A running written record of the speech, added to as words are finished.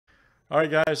All right,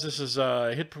 guys, this is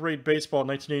Hit Parade Baseball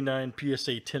 1989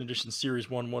 PSA 10 Edition Series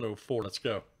 104. Let's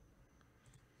go.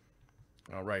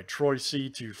 All right, Troy C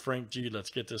to Frank G. Let's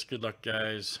get this. Good luck,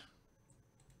 guys.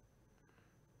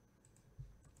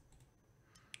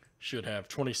 Should have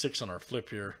 26 on our flip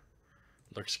here.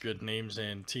 Looks good. Names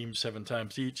and teams 7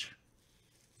 times each.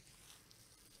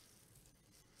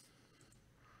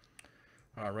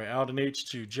 All right, Alden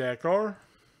H to Jack R.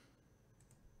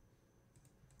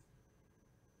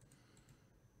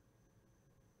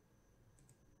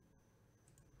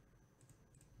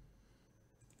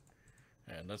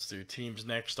 And let's do teams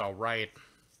next. All right.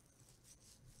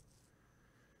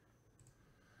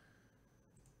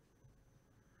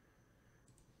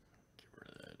 Get rid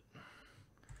of that. All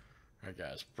right,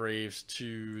 guys. Braves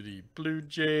to the Blue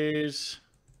Jays.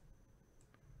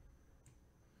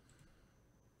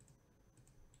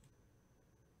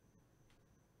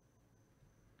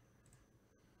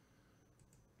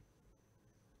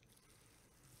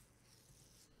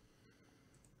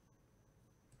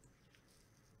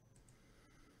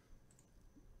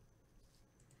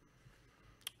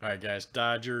 All right, guys.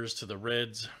 Dodgers to the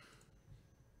Reds.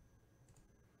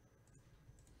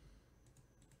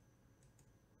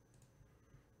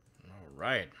 All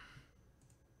right.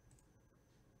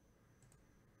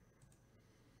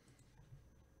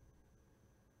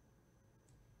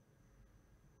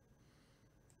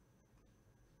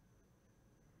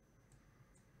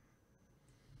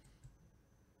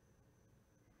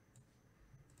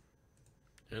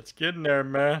 It's getting there,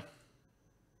 man.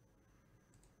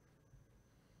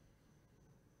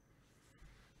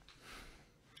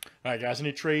 All right, guys.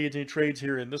 Any trades? Any trades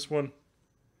here in this one?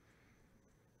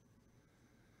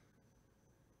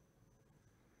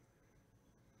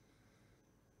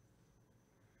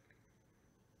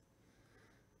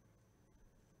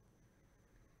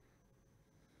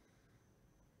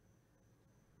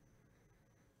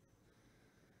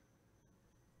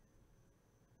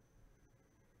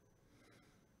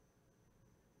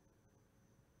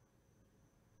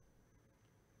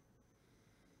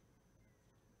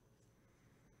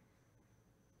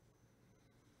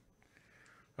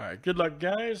 All right, good luck,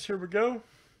 guys. Here we go.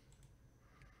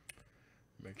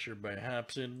 Make sure everybody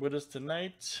hops in with us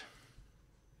tonight.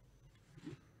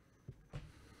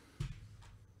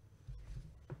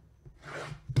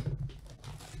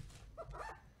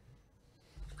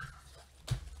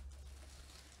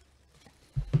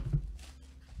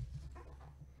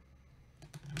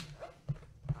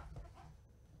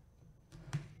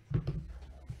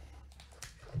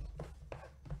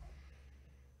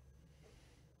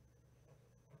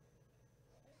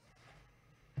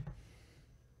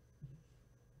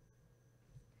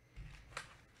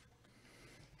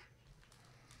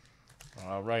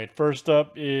 All right, first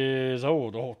up is, the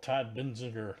old Todd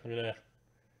Benzinger. Look at that.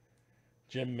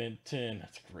 Gem Mint 10.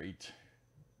 That's great.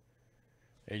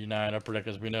 89 upper deck,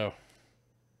 as we know.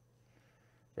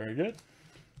 Very good.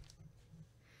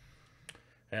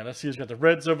 And let's see who's got the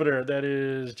Reds over there. That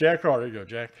is Jack R. There you go,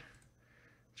 Jack.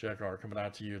 Jack R. coming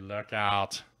out to you. Look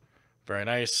out. Very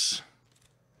nice.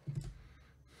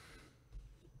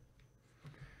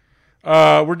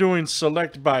 We're doing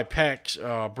select by packs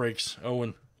breaks,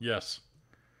 Owen. Yes.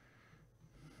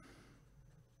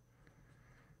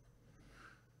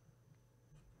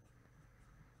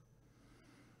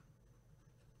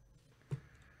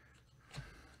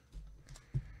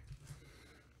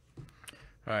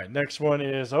 All right, next one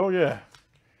is, old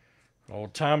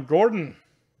Tom Gordon.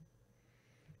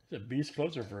 It's a beast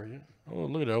closer for you. Oh,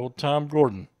 look at that, old Tom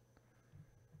Gordon.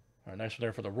 All right, next one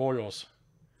there for the Royals.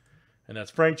 And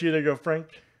that's Frank G. There you go,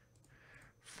 Frank.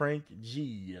 Frank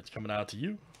G. That's coming out to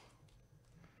you.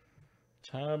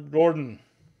 Tom Gordon.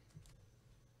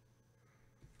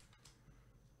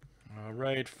 All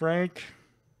right, Frank.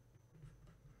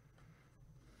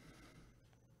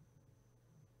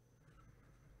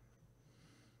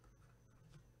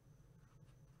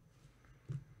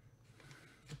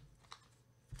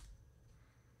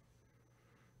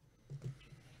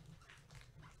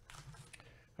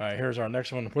 All right, here's our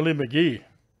next one. Willie McGee.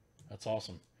 That's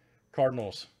awesome.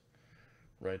 Cardinals.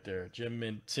 Right there. Jim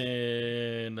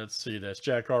Minton. Let's see. That's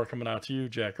Jack R. coming out to you.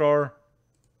 Jack R.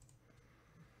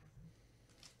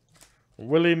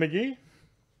 Willie McGee.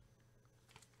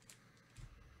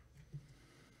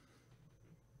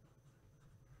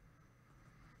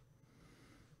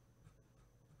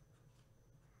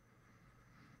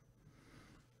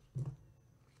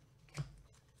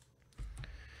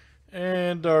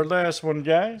 And our last one,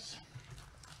 guys.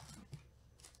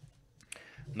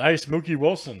 Nice Mookie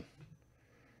Wilson.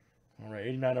 All right,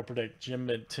 89 upper deck, Jim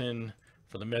Minton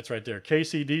for the Mets right there.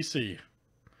 KCDC.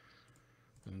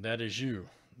 And that is you.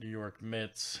 New York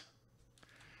Mets.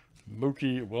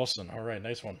 Mookie Wilson. All right,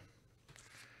 nice one.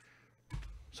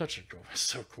 Such a cool,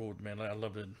 so cool, man. I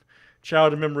love it.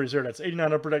 Childhood memories there. That's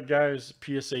 89 Upper Deck, guys.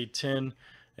 PSA 10.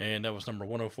 And that was number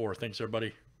 104. Thanks,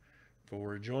 everybody,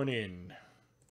 for joining.